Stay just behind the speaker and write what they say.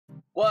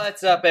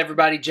What's up,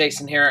 everybody?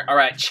 Jason here.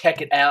 Alright,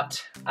 check it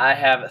out. I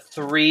have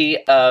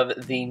 3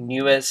 of the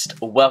newest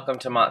Welcome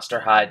to Monster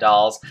High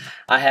dolls.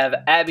 I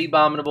have Abby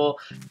Bominable,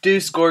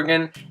 Deuce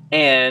Gorgan,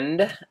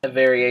 and a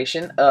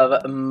variation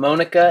of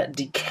Moanica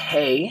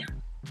Decay.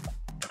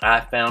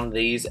 I found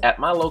these at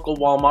my local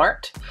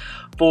Walmart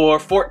for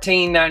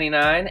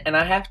 $14.99, and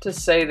I have to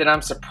say that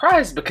I'm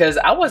surprised because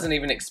I wasn't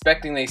even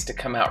expecting these to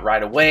come out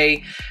right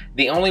away.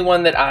 The only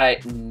one that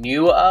I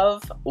knew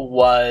of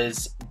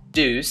was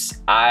Deuce.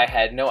 I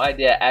had no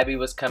idea Abby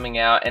was coming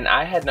out, and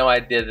I had no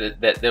idea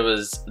that there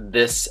was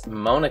this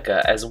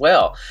Moanica as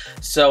well.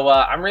 So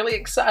I'm really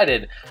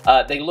excited.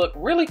 They look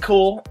really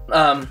cool.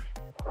 So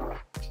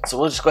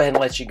we'll just go ahead and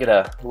let you get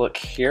a look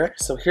here.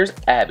 So here's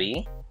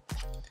Abby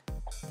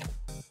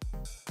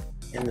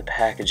in the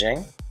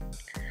packaging.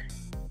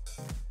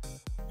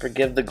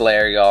 Forgive the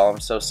glare, y'all. I'm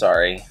so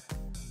sorry.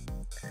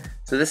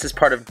 So this is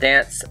part of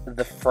Dance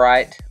the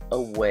Fright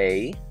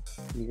Away.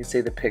 You can see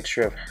the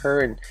picture of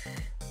her and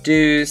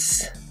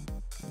Deuce,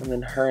 and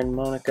then her and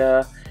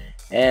Moanica,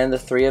 and the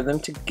 3 of them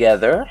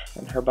together,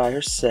 and her by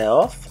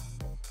herself.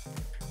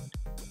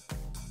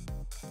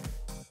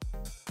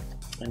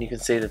 And you can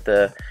see that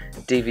the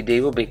DVD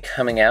will be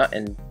coming out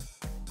in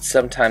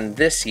sometime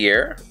this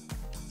year.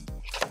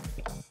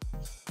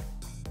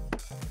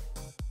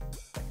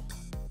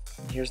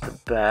 Here's the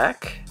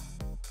back.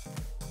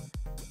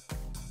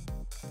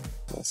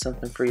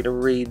 Something for you to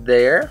read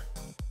there.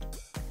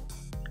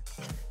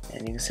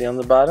 And you can see on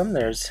the bottom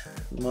there's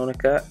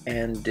Moanica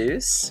and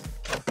Deuce.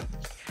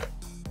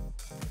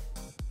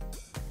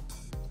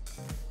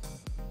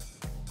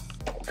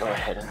 Go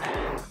ahead and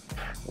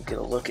we'll get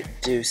a look at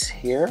Deuce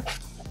here.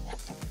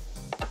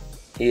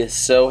 He is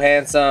so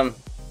handsome.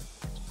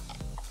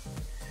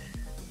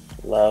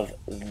 Love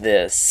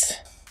this.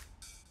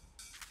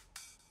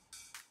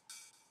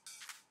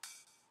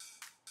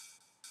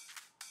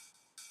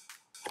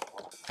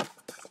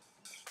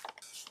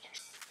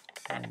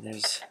 And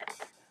there's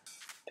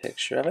a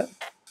picture of it.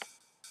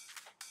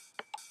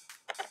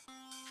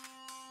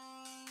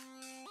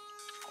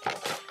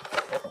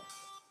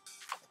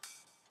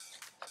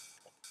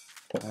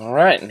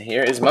 Alright, and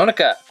here is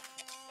Moanica.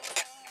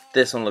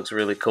 This one looks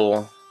really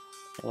cool.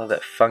 I love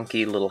that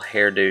funky little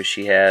hairdo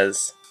she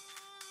has.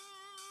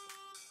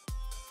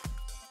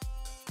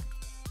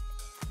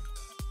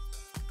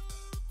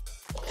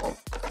 And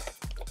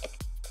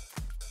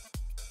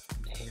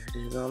here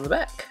it is on the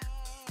back.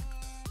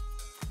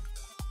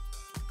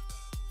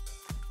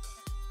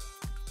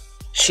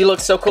 She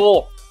looks so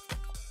cool.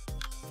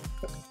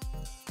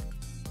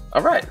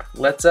 Alright,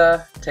 let's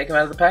take them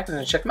out of the package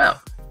and check them out.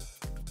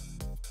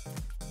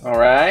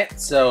 Alright,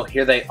 so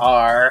here they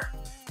are,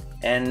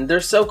 and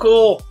they're so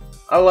cool.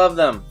 I love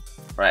them.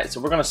 Alright, so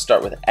we're going to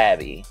start with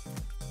Abby.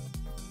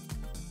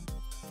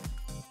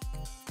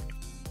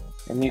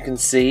 And you can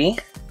see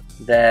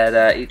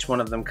that each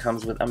one of them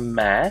comes with a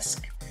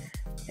mask.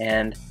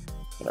 And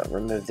I'm going to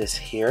remove this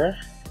here.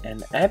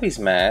 And Abby's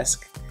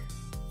mask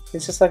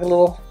is just like a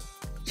little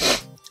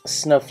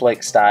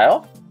snowflake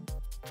style.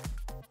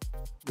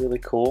 Really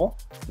cool.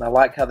 And I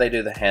like how they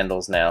do the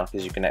handles now,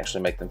 because you can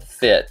actually make them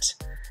fit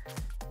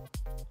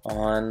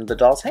on the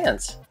doll's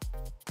hands.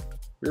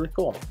 Really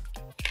cool.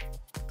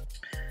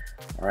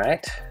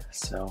 Alright,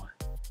 so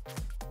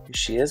here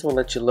she is. We'll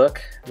let you look.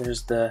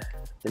 There's the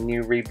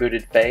new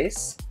rebooted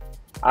face.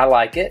 I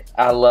like it.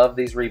 I love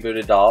these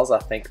rebooted dolls. I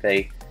think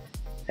they've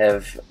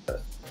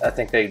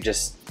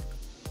just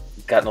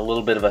gotten a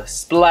little bit of a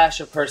splash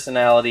of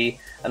personality.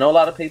 I know a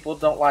lot of people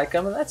don't like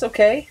them, and that's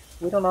okay.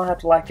 We don't all have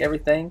to like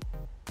everything.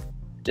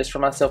 Just for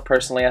myself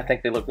personally, I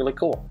think they look really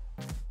cool.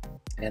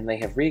 And they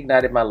have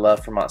reignited my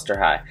love for Monster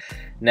High.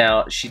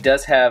 Now, she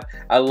does have,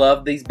 I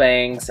love these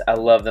bangs. I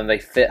love them. They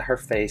fit her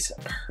face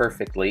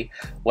perfectly.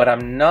 What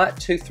I'm not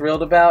too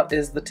thrilled about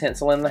is the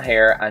tinsel in the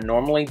hair. I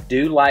normally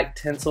do like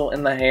tinsel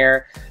in the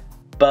hair,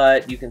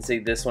 but you can see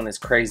this one is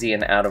crazy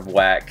and out of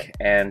whack.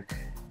 And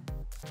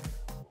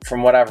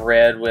from what I've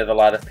read with a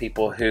lot of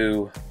people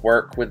who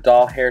work with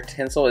doll hair,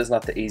 tinsel is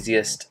not the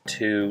easiest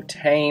to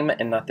tame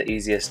and not the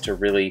easiest to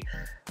really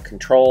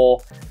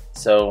control.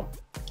 So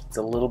it's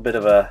a little bit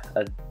of a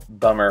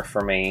bummer for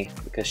me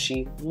because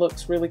she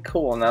looks really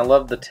cool, and I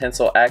love the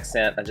tinsel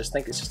accent. I just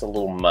think it's just a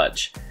little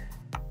much,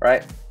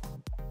 right?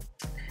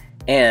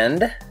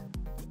 And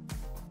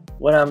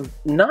what I'm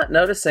not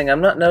noticing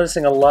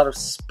a lot of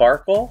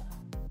sparkle.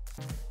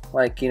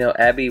 Like, you know,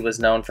 Abby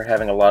was known for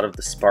having a lot of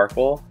the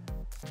sparkle,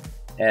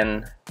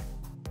 and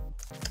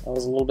I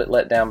was a little bit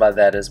let down by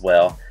that as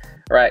well.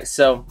 All right,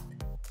 so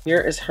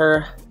here is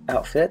her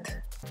outfit.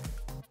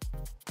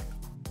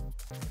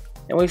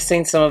 And we've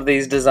seen some of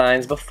these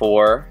designs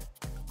before.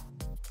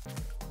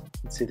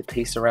 You can see the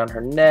piece around her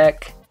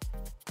neck,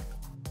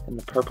 and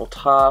the purple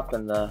top,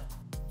 and the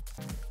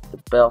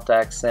belt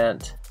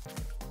accent,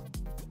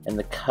 and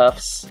the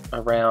cuffs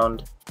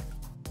around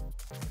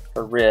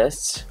her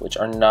wrists, which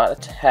are not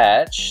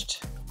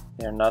attached.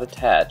 They are not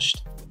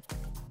attached.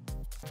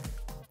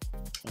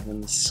 And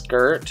then the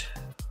skirt,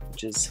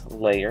 which is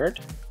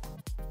layered.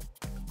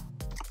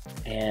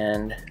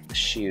 And the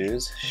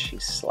shoes.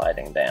 She's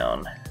sliding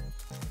down.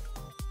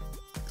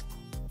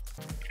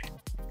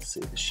 Let's see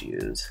the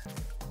shoes.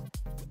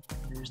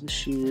 There's the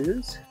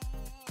shoes.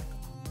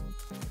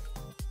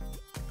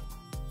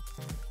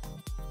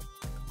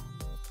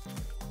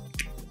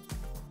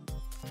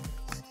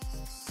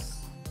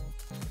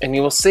 And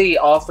you will see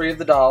all three of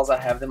the dolls, I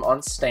have them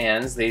on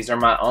stands. These are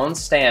my own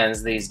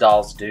stands. These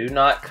dolls do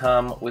not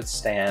come with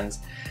stands.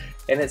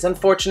 And it's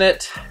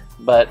unfortunate,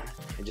 but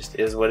it just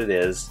is what it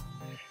is.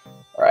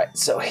 Alright,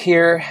 so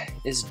here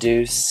is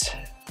Deuce.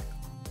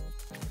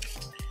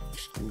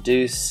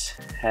 Deuce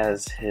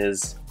has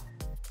his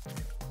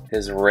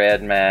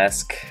red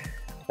mask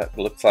that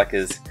looks like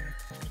his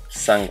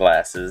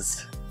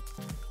sunglasses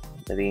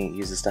that he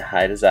uses to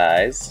hide his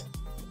eyes.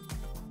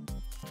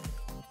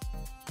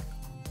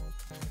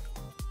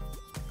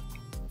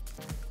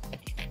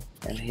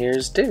 And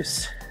here's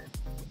Deuce.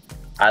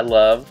 I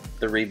love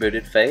the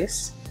rebooted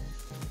face.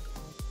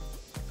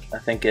 I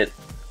think it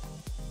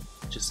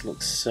just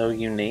looks so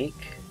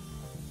unique.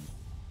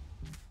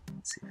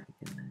 Let's see if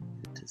we can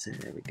get to zoom.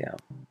 There we go.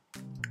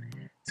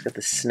 He's got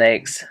the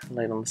snakes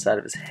laid on the side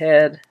of his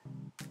head.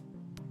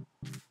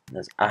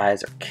 Those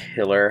eyes are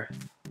killer.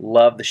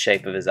 Love the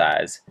shape of his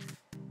eyes.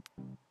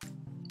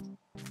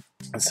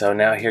 And so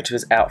now here to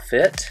his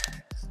outfit.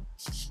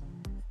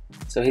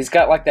 So he's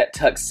got like that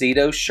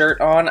tuxedo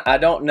shirt on. I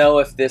don't know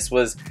if this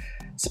was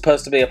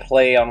supposed to be a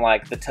play on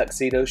like the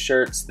tuxedo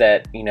shirts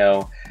that, you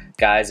know,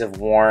 guys have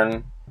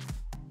worn,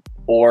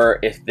 or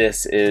if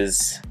this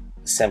is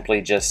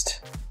simply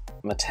just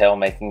Mattel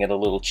making it a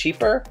little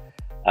cheaper.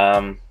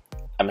 I'm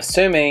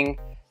assuming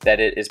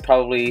that it is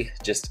probably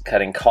just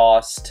cutting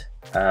cost.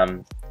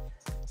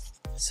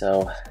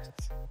 So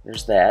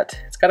there's that.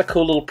 It's got a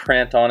cool little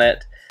print on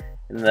it,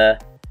 and the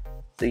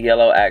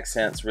yellow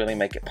accents really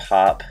make it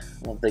pop.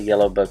 I love the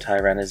yellow bow tie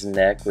around his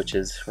neck, which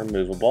is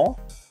removable.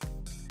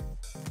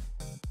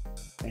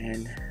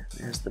 And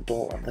there's the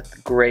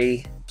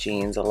gray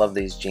jeans. I love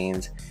these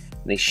jeans.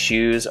 And these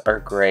shoes are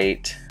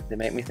great. They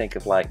make me think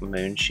of like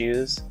moon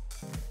shoes.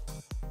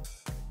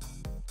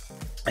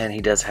 And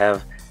he does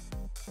have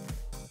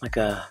like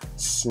a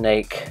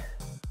snake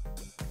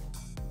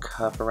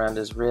cuff around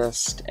his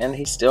wrist. And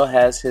he still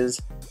has his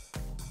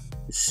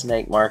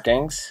snake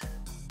markings.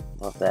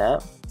 Love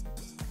that.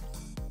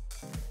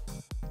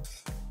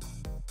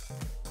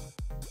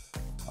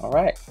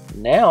 Alright,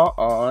 now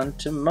on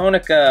to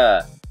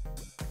Moanica.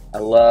 I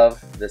love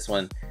this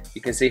one.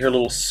 You can see her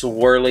little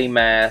swirly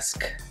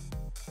mask,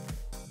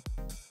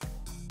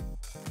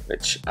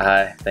 which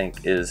I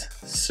think is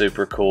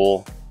super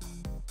cool.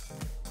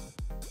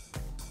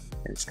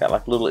 It's got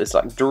like little, it's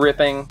like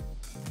dripping.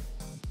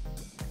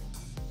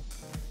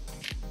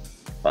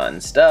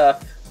 Fun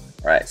stuff.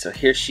 Alright, so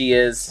here she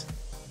is.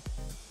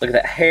 Look at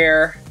that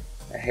hair.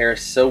 That hair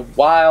is so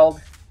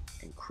wild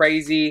and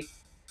crazy.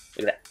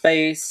 Look at that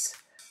face.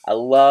 I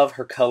love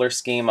her color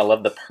scheme. I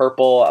love the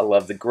purple. I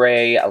love the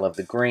gray. I love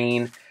the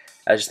green.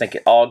 I just think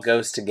it all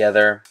goes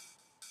together.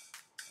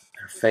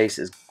 Her face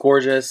is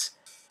gorgeous.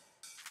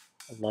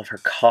 I love her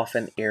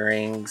coffin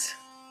earrings.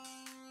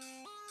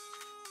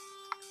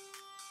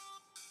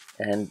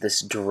 And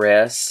this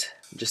dress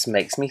just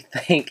makes me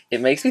think,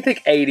 it makes me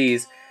think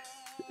 80s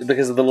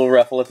because of the little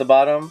ruffle at the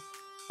bottom.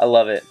 I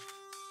love it.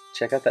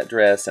 Check out that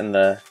dress and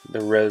the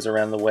rose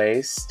around the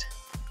waist.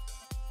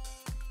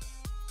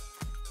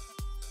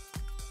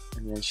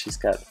 And then she's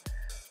got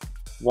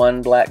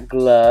one black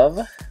glove.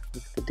 Look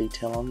at the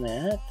detail on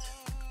that.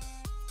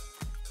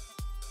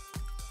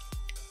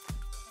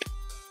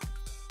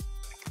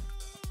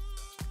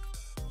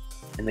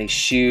 And these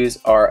shoes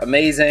are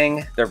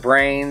amazing. They're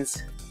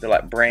brains. They're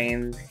like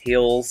brain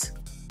heels.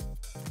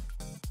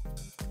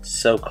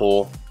 So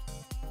cool.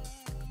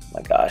 Oh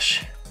my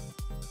gosh.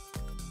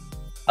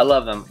 I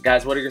love them.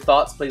 Guys, what are your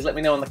thoughts? Please let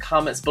me know in the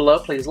comments below.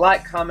 Please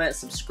like, comment,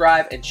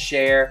 subscribe, and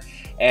share.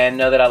 And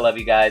know that I love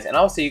you guys. And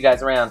I'll see you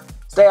guys around.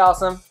 Stay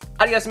awesome.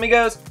 Adios,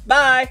 amigos.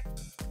 Bye.